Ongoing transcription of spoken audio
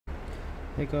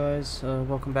Hey guys,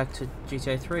 welcome back to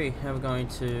GTA 3. Now we're going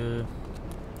to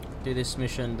do this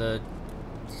mission to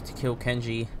kill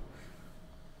Kenji.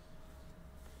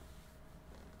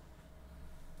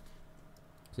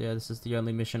 So yeah, this is the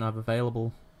only mission I have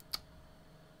available.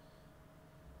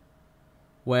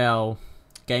 Wow,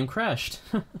 game crashed.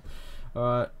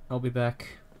 Alright, I'll be back.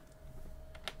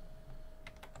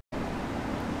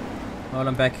 Alright,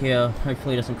 I'm back here.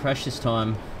 Hopefully it doesn't crash this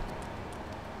time.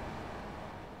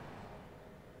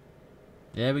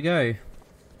 There we go.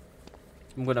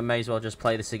 I'm gonna may as well just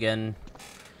play this again.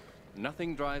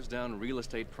 Nothing drives down real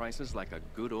estate prices like a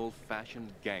good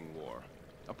old-fashioned gang war.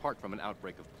 Apart from an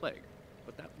outbreak of plague.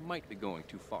 But that might be going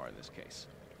too far in this case.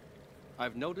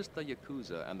 I've noticed the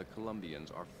Yakuza and the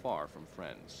Colombians are far from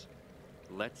friends.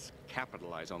 Let's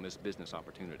capitalize on this business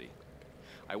opportunity.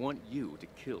 I want you to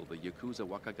kill the Yakuza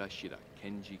Wakagashira,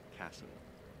 Kenji Kassen.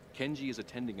 Kenji is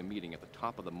attending a meeting at the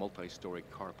top of the multi-story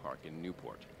car park in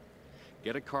Newport.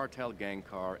 Get a cartel gang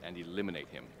car and eliminate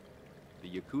him.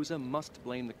 The Yakuza must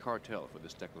blame the cartel for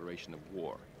this declaration of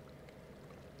war.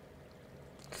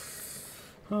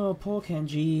 Oh, poor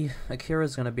Kenji.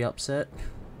 Akira's gonna be upset.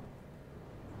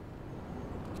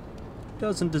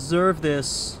 Doesn't deserve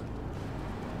this.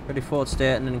 Ready for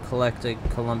Stanton and collect a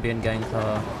Colombian gang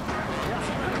car.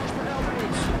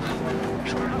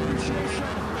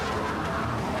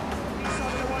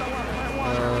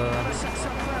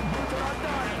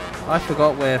 I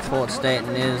forgot where Fort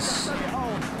Stanton is.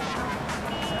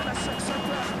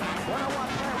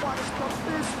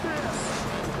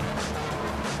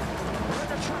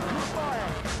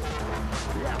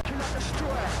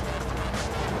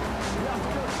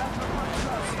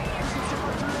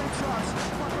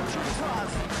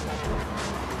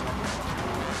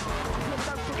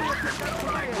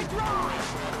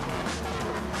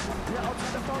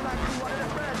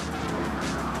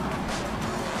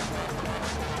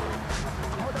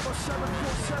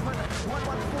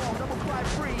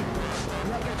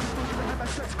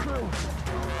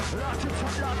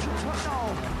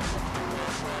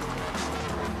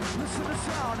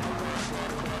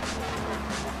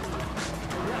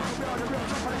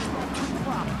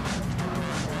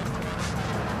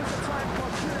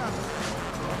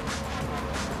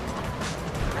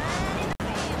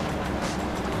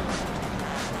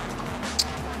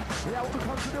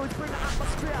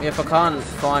 If I can't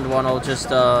find one, I'll just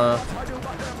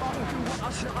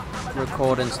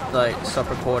record and stop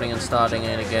recording and starting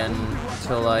it again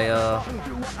until I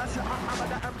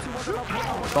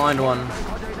find one.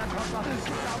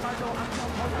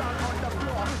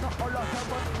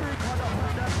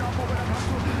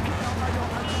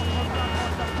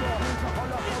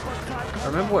 I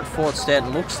remember what Fort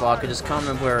Stanton looks like, I just can't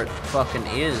remember where it fucking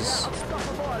is.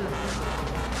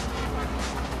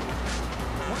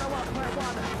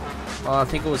 Oh, I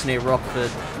think it was near Rockford.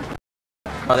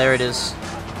 Oh, there it is.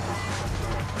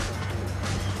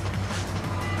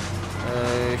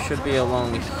 Should be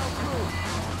along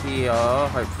here,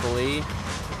 hopefully.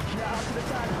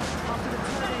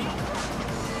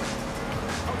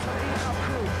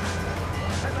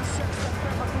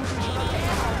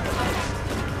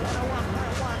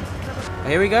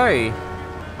 Here we go.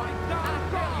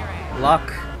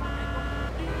 Luck.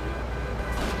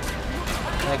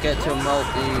 I get to a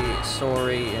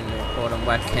multi-story and report and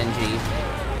whack Kenji.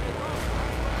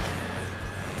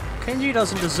 Kenji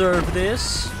doesn't deserve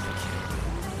this.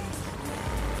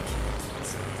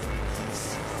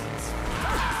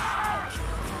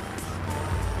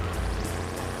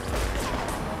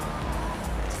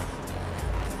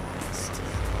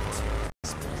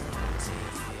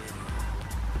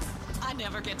 I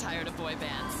never get tired of boy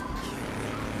bands.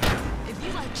 If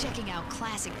you like checking out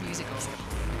classic musicals,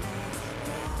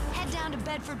 head down to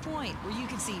Bedford Point, where you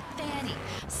can see Fanny,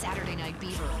 Saturday Night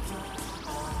Beaver.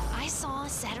 I saw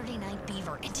Saturday Night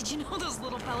Beaver, and did you know those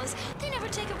little fellas? They never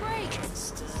take a break.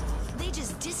 They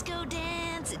just disco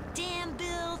dance and damn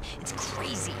build. It's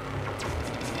crazy.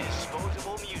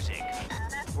 Disposable music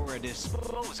for a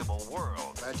disposable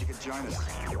world. Glad you could join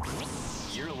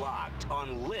us. You're locked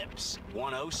on Lips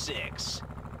 106.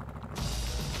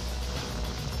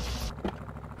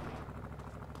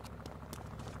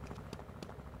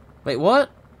 Wait,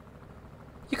 what?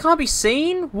 You can't be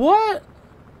seen? What?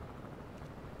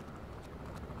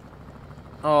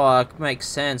 Oh, it makes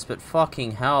sense, but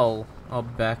fucking hell. I'll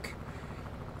be back.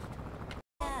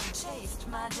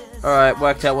 Alright,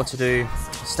 worked out what to do.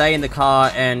 Stay in the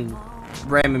car and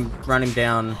run him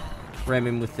down. Ram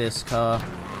him with this car.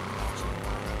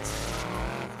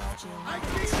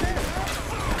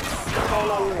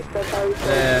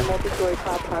 There.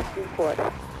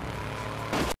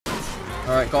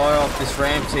 Alright, go off this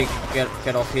ramp to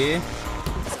get off here.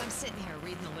 So I'm sitting here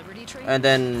reading the Liberty Tree. And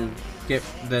then get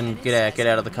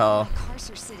out of the car.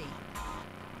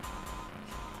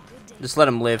 Just let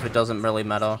him live, it doesn't really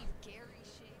matter.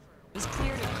 Was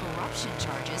cleared of corruption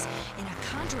charges in a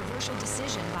controversial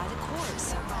decision by the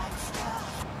courts.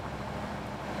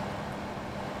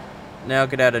 Now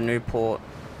get out of Newport.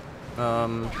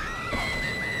 Ain't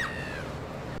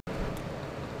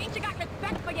you got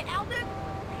respect for your elders?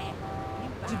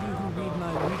 Those of you who read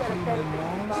my weekly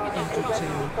memoirs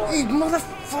entertain. You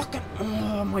motherfucking...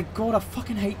 Oh my god, I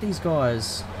fucking hate these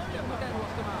guys.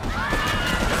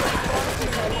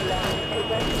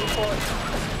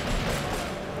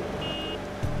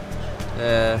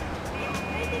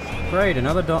 Great,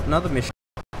 another mission.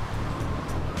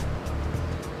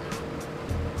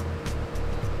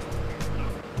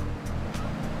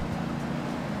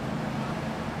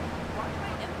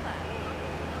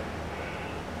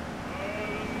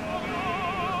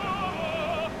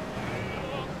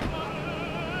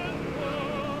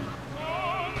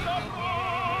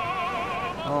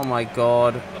 Oh my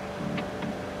god.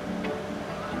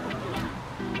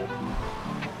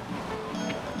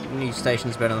 New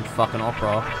station's better than fucking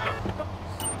Opera.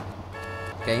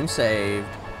 Game saved.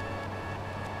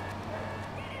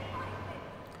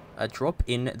 A drop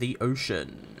in the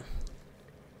ocean.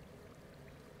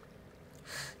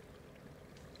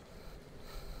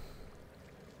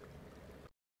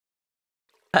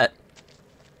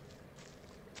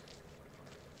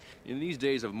 In these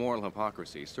days of moral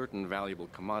hypocrisy, certain valuable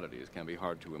commodities can be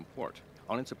hard to import.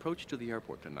 On its approach to the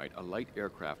airport tonight, a light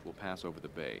aircraft will pass over the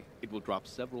bay. It will drop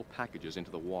several packages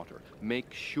into the water.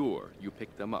 Make sure you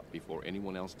pick them up before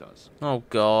anyone else does. Oh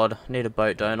god, need a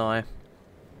boat, don't I?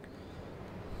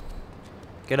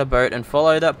 Get a boat and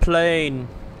follow that plane.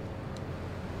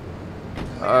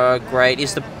 Great.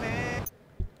 Is the...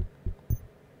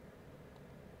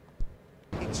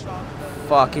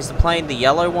 Fuck, is the plane the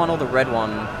yellow one or the red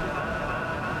one?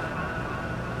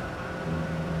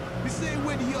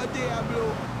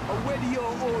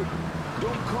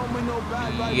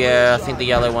 Yeah, I think the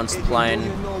yellow one's the plane.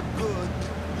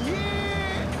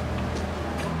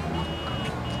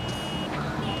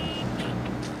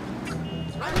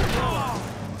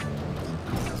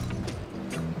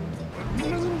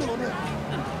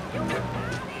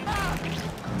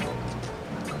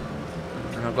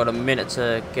 And I've got a minute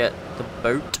to get the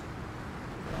boat.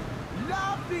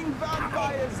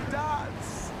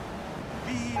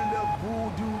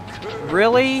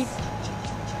 Really?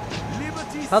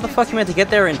 How the fuck are you meant to get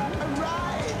there in...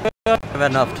 I've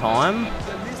had enough time.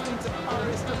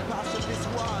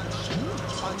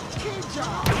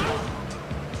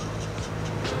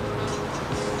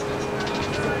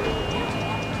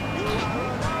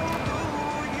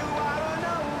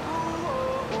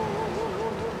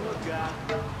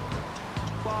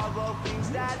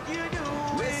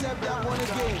 Let's have that one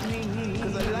again,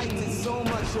 because I liked it so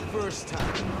much the first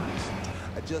time.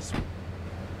 I just...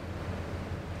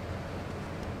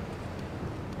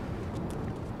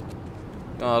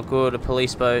 Oh good, a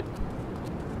police boat.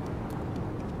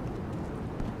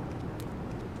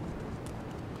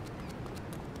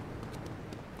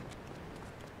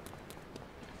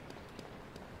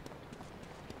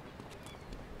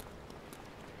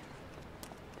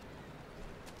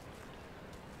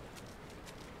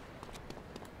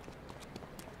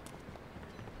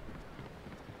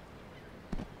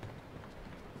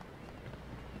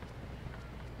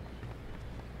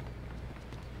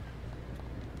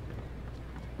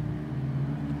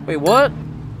 Wait, what?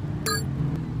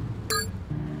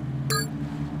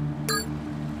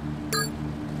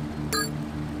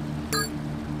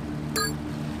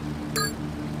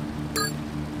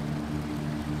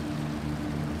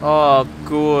 Oh,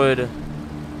 good.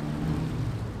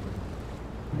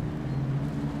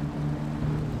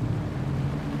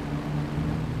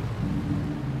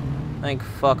 Thank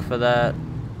fuck for that.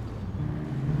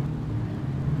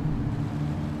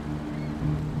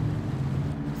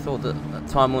 Thought that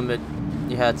time limit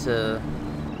you had to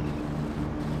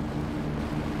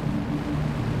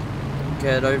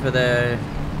get over there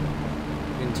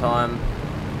in time.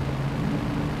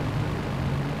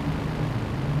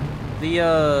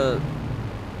 The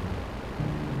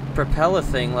propeller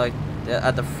thing, like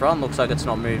at the front, looks like it's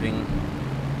not moving.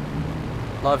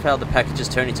 Love how the packages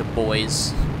turn into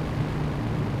boys.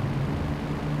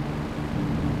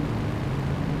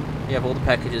 You have all the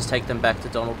packages, take them back to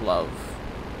Donald Love.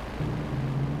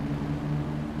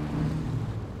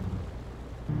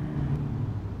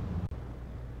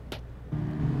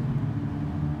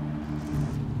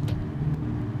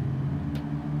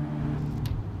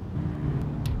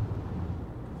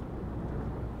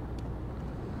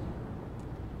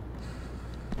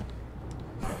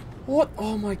 What?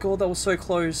 Oh my god, that was so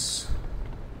close.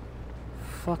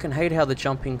 Fucking hate how the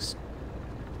jumping's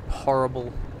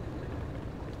horrible.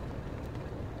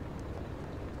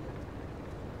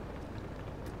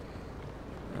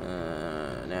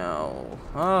 Now.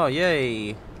 Oh,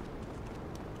 yay.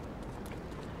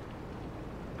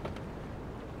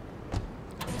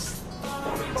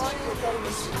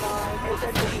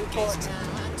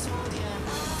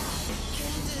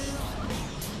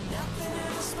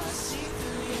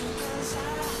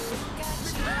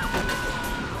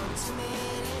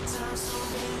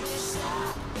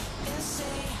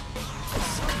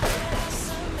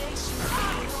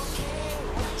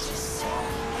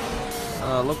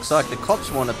 Looks like the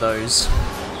cops wanted those.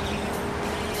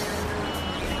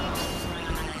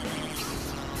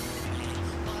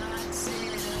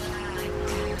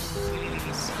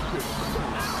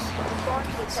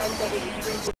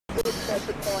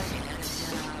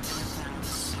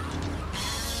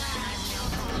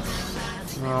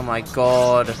 Oh my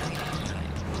god.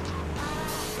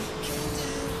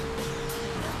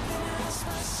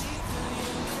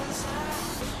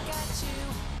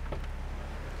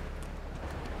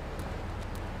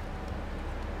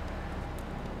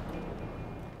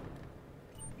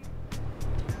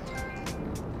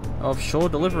 Offshore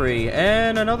delivery,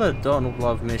 and another Donald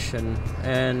Love mission,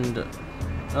 and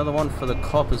another one for the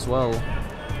cop as well.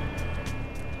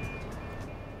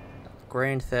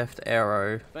 Grand Theft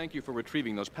Arrow. Thank you for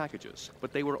retrieving those packages,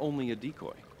 but they were only a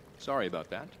decoy. Sorry about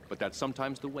that, but that's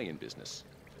sometimes the way in business.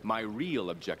 My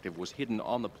real objective was hidden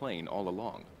on the plane all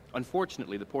along.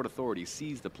 Unfortunately, the port authorities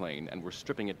seized the plane and were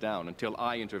stripping it down until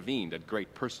I intervened at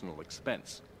great personal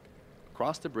expense.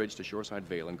 Cross the bridge to Shoreside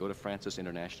Vale and go to Francis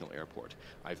International Airport.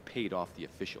 I've paid off the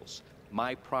officials.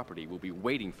 My property will be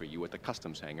waiting for you at the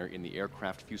customs hangar in the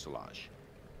aircraft fuselage.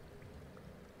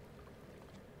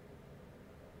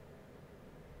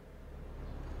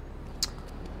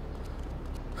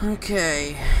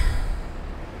 Okay.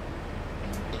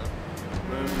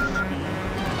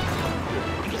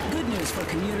 Good news for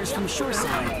commuters from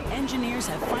Shoreside. Engineers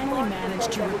have finally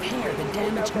managed to repair the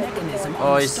damaged mechanism.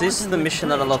 Oh, is this the mission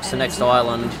that unlocks the next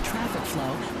island? Traffic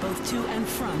flow both to and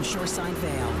from Shoreside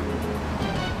Vale.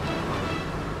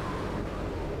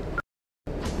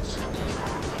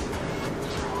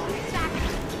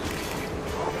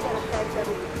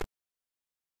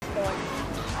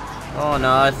 Oh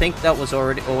no, I think that was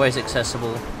always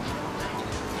accessible.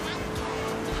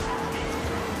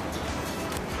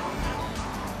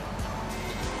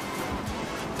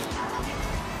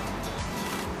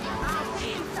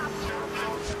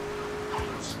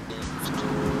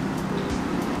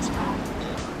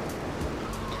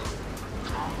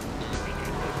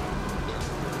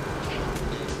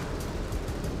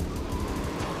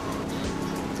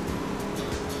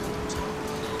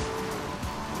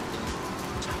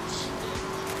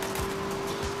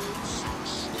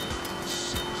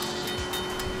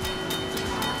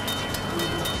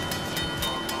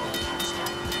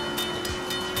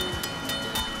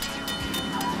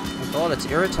 Oh, that's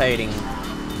irritating.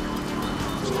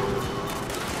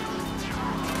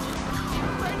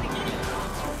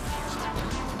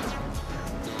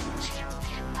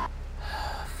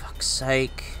 Fuck's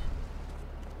sake.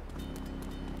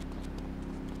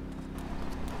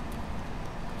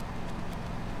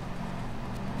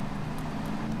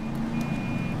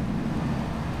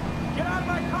 Get out of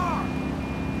my car!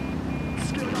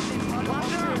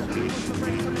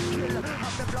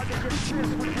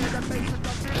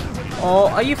 Oh,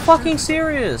 are you fucking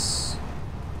serious?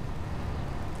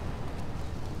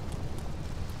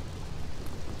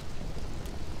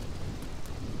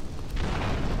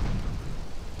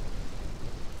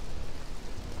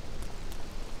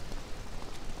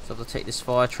 So I'll take this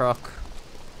fire truck.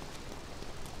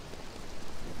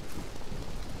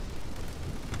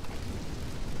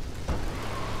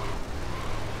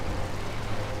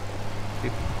 Be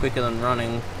quicker than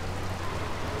running.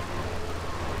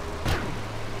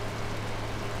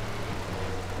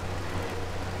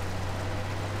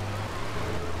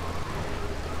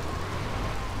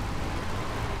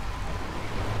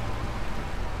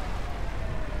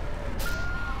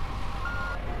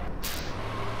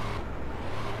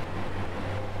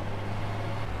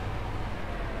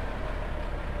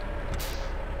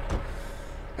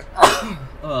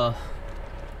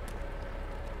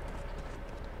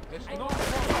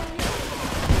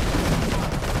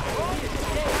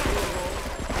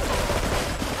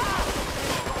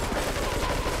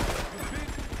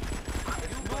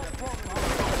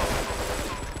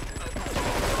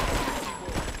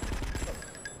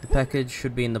 The package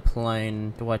should be in the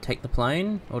plane. Do I take the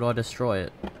plane or do I destroy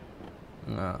it?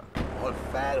 No. all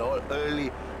fat, all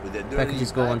early, with their dirty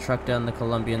Packages go on, back. track down the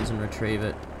Colombians and retrieve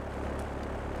it.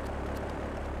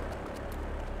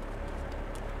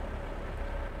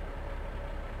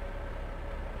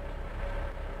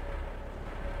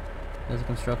 There's a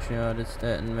construction yard, it's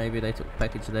that, and maybe they took the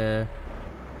package there.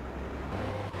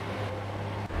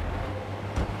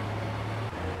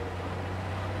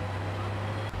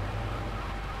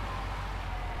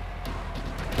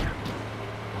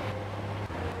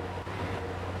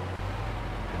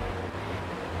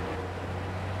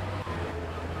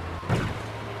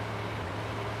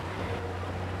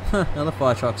 Another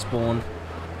fire truck spawned.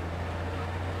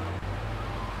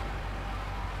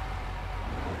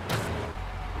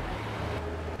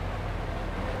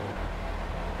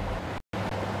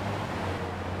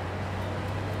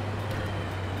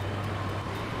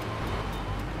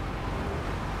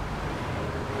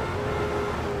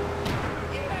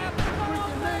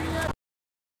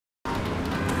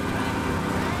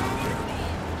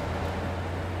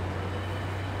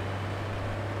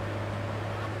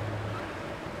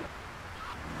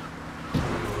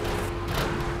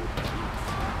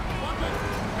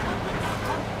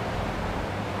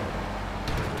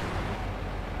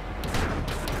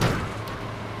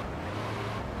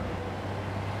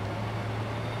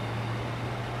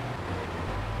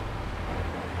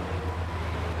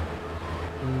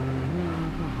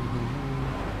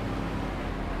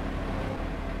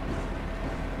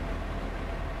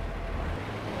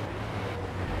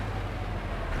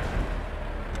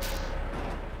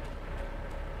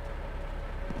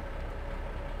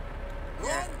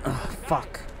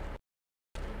 Fuck.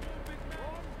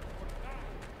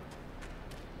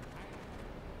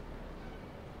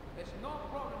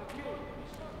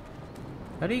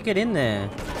 How do you get in there?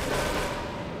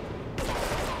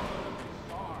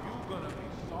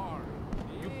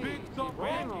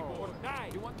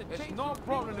 It's no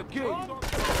problem to kill you.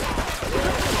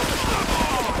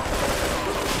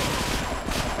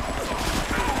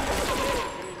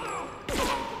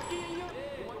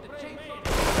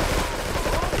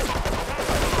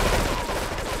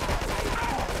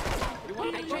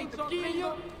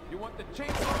 You want the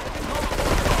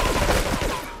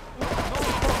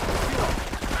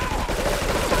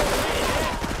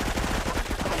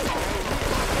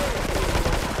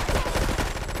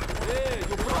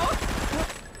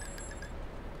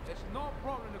It's no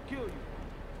problem to kill you.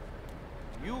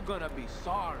 You're gonna be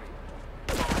sorry.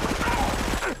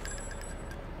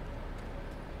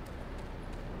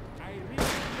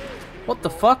 What the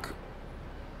fuck?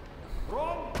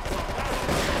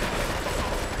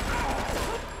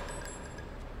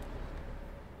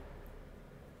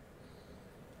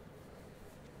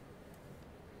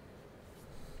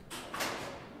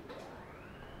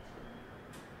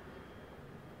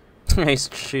 His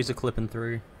shoes are clipping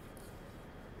through.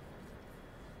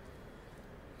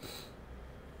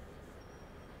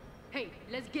 Hey,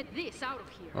 let's get this out of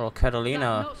here. Oh, God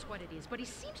Catalina. knows what it is, but he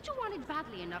seems to want it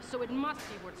badly enough, so it must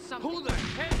be worth something. Who the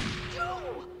heck?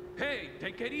 You! Hey,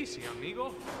 take it easy,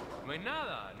 amigo. No es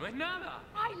nada, no es nada.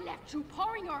 I left you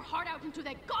pouring your heart out into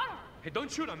the gutter! Hey, don't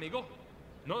shoot, amigo.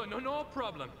 No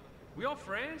problem. We all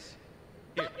friends.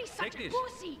 Here, Don't be take such a this.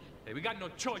 pussy! Hey, we got no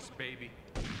choice, baby.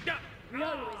 Yeah. You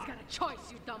always got a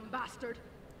choice, you dumb bastard.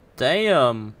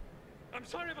 Damn. I'm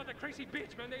sorry about the crazy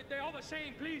bitch, man. They're all the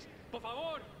same, please. Por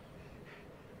favor.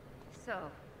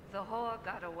 So, the whore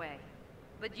got away.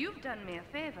 But you've done me a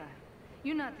favor.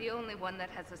 You're not the only one that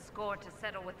has a score to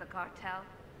settle with the cartel.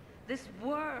 This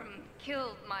worm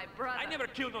killed my brother. I never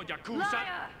killed no Yakuza.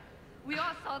 Liar! We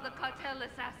all saw the cartel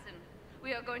assassin.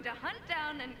 We are going to hunt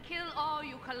down and kill all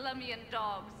you Colombian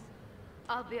dogs.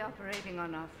 I'll be operating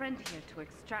on our friend here to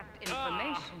extract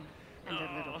information and a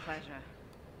little pleasure.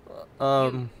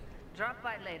 You, drop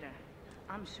by later.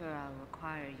 I'm sure I'll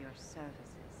require your services.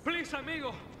 Please,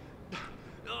 amigo.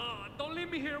 Don't leave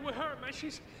me here with her, man.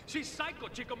 She's psycho,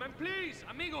 chico, man. Please,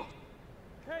 amigo.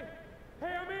 Hey,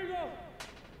 amigo.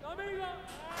 Amigo.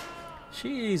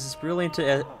 She's really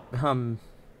into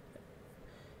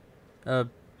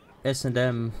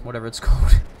S&M, whatever it's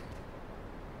called.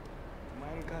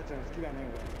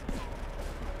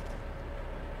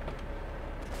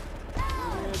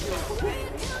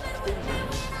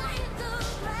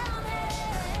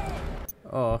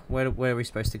 Oh, where are we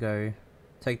supposed to go?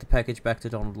 Take the package back to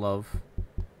Donald Love.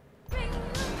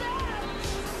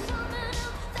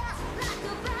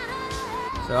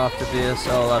 So after this,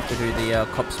 I'll have to do the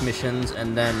cops missions,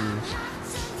 and then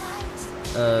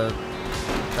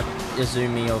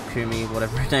Izumi or Kumi,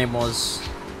 whatever her name was.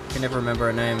 I can never remember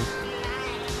her name.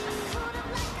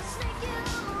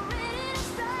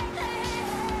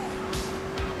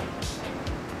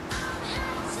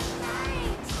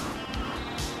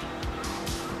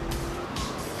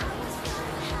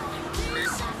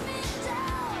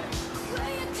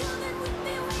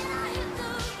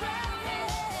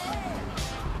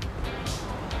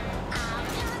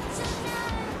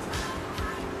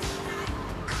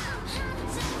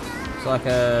 It's like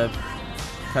a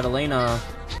Catalina.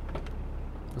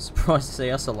 I'm surprised to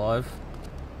see us alive.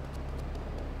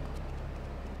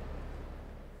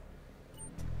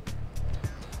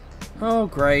 Oh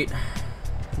great.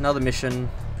 Another mission.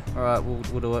 Alright,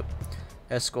 we'll do it.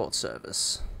 Escort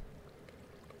service.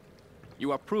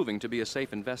 You are proving to be a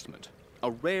safe investment.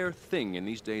 A rare thing in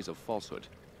these days of falsehood.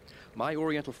 My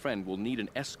Oriental friend will need an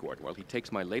escort while he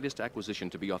takes my latest acquisition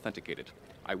to be authenticated.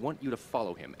 I want you to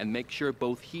follow him and make sure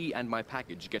both he and my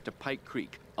package get to Pike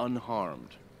Creek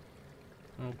unharmed.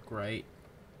 Oh, great.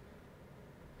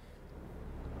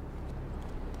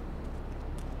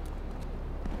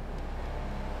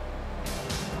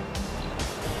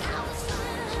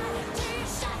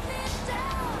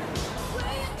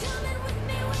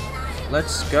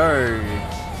 Let's go.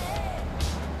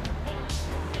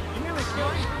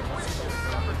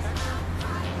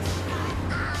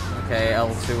 Okay,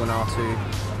 L2 and R2.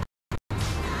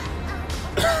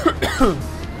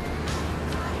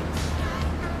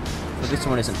 But this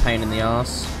one isn't pain in the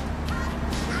ass.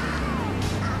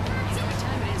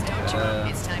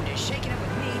 It's time to shake it up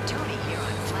with me, Tony, here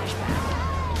on Flashback.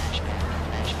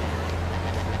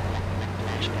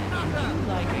 If you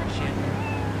like a kitten,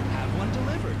 have one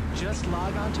delivered. Just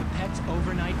log on to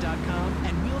petsovernight.com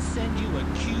and we'll send you a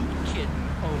cute kitten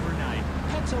overnight.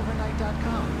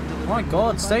 Petsovernight.com. Oh my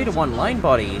god, stay to one lane,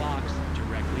 buddy.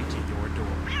 Directly to your door.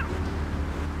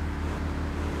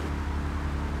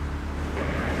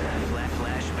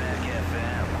 Flashback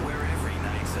FM, where every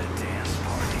night's a dance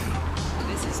party.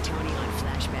 This is Tony on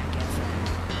Flashback FM.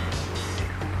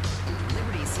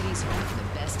 Liberty City's home for the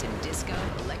best in disco,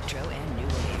 electro, and new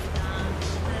wave.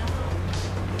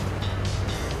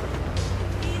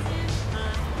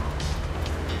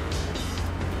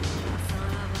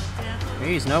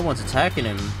 Jeez, no one's attacking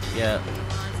him yet.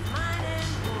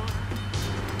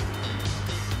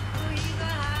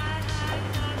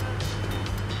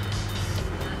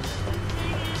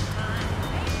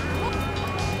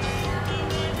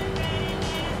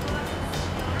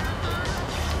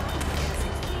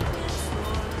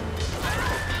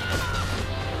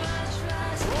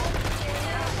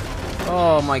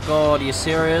 Oh my god, are you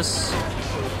serious?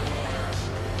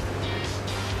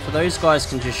 So those guys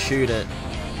can just shoot it.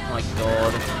 My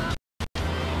god.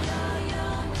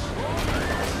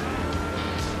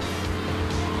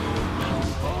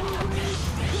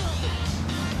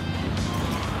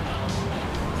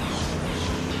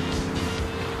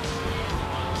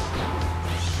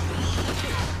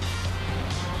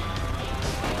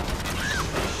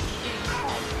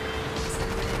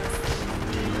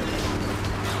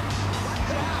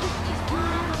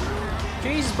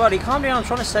 Jesus, buddy, calm down, I'm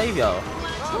trying to save you.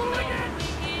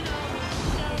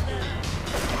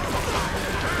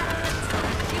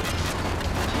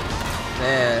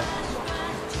 There.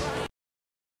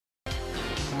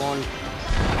 Come on.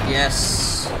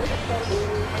 Yes.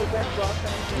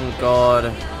 Oh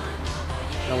god.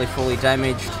 Nearly fully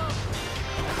damaged.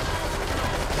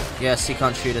 Yes, he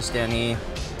can't shoot us down here.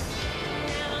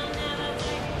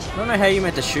 I don't know how you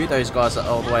meant to shoot those guys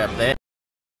all the way up there.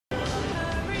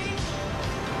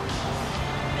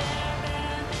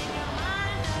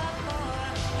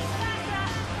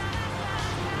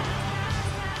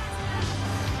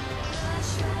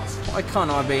 Why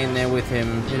can't I be in there with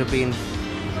him? It'd be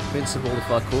invincible if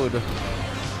I could.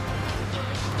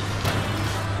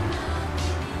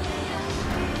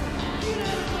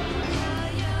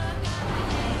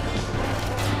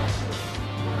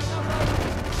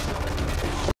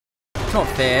 It's not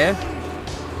fair.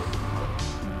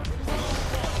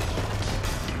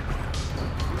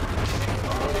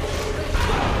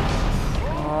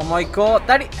 Oh my god,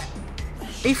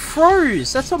 he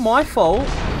froze! That's not my fault.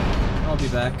 I'll be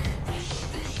back.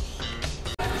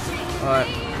 Alright,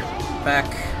 back.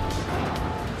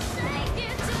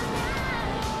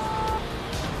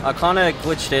 I kinda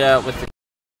glitched it out with the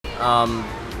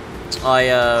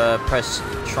I pressed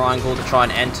triangle to try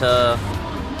and enter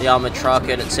the armored truck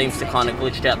and it seems to kinda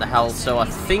glitched out the health, so I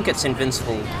think it's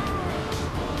invincible.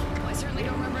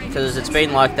 Because it's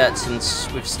been like that since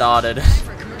we've started.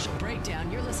 For a commercial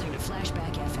breakdown, you're listening to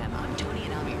Flashback FM. I'm Tony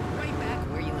and I'll be right back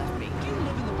where you left me. You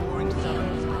live in the boring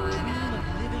suburbs,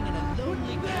 living in a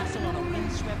lonely castle on a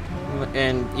windswept moor.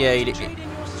 And yeah, good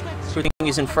thing he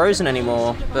isn't frozen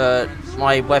anymore, but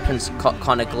my weapon's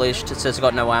kind of glitched. It says I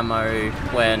got no ammo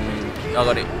when I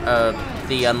got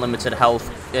the unlimited health,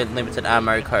 limited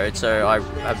ammo code, so I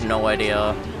have no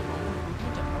idea.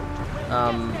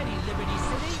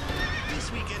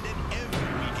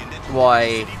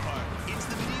 Why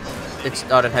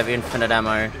I don't have infinite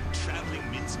ammo.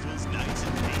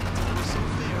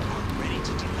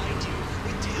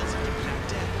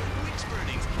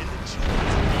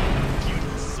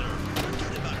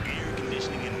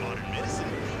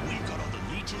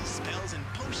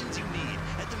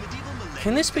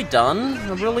 Can this be done?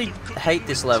 I really hate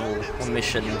this level or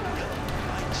mission.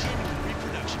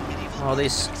 Oh,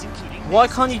 this... Why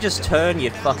can't you just turn, you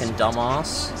fucking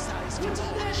dumbass?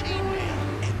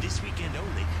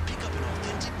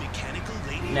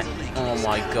 Oh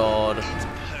my god.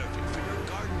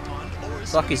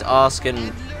 It's like he's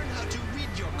asking...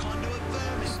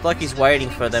 It's like he's waiting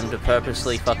for them to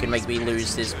purposely fucking make me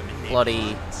lose this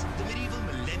bloody...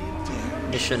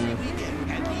 mission.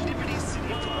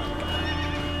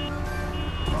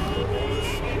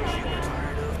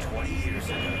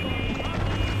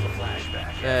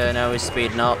 Yeah, now we're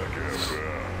speeding up. This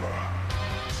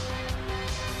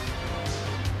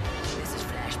is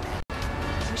flashback.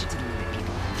 We should take a look at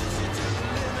people.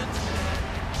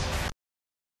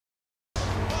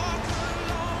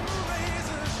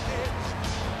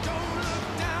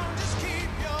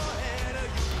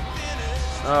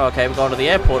 Oh, okay, we're going to the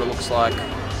airport, it looks like.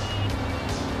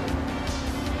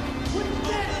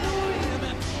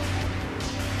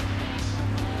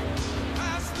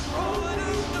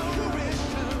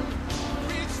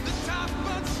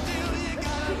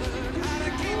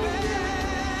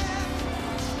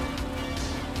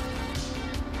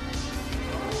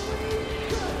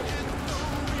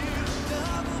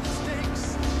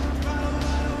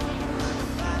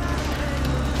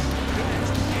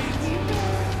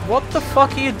 What the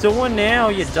fuck are you doing now,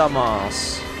 you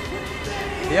dumbass?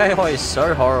 The AI is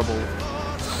so horrible.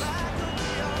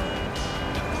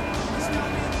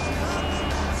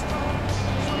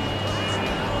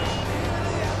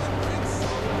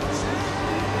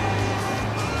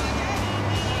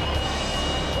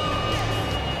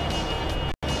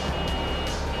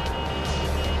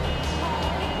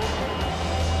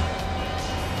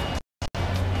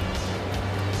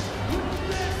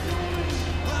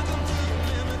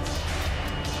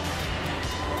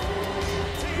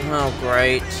 Oh,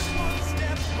 great.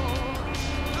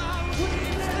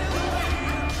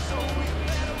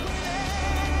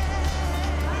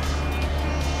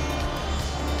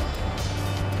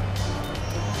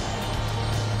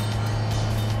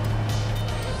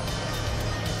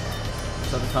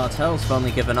 So the cartel's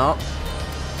finally given up.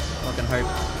 I can hope.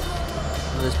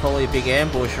 Well, there's probably a big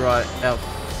ambush right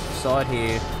outside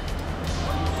here.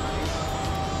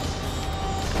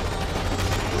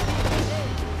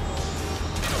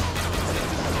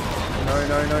 No,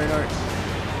 no, no, no.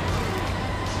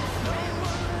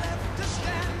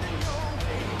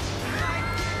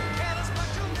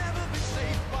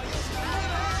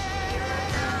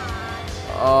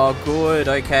 Oh, good,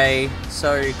 okay.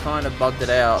 So he kind of bugged it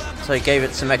out. So he gave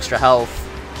it some extra health.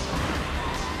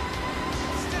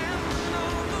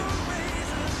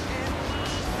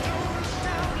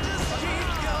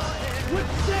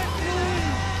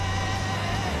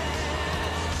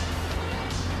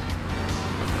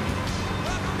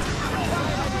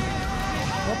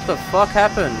 What the fuck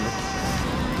happened?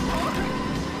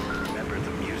 Remember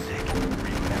the music.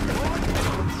 Remember the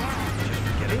just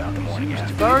forget about the morning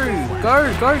after. Go,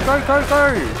 go, go, go, go,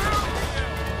 go!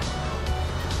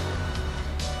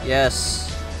 Yes.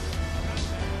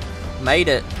 Made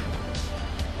it.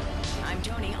 I'm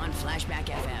Tony on Flashback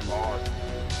FM.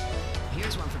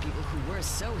 Here's one for people who were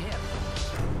so hip.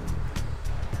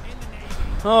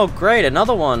 Oh, great,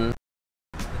 another one.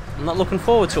 I'm not looking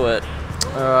forward to it.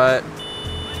 Alright.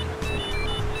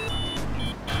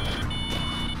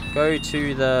 Go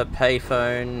to the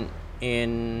payphone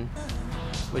in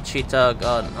Wichita.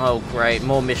 God, oh great,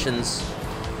 more missions.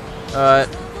 Alright,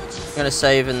 I'm gonna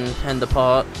save and end the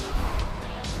part.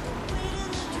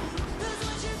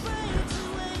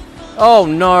 Oh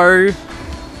no!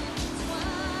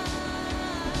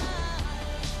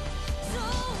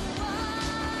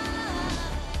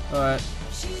 Alright,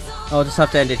 I'll just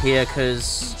have to end it here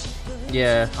because,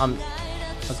 yeah, I've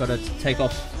got to take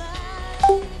off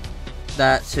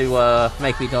that to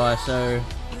make me die, so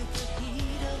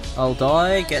I'll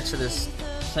die, get to this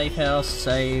safe house,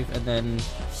 save, and then,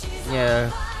 yeah,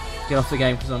 get off the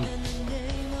game because I'm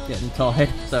getting tired,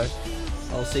 so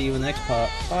I'll see you in the next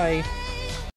part. Bye!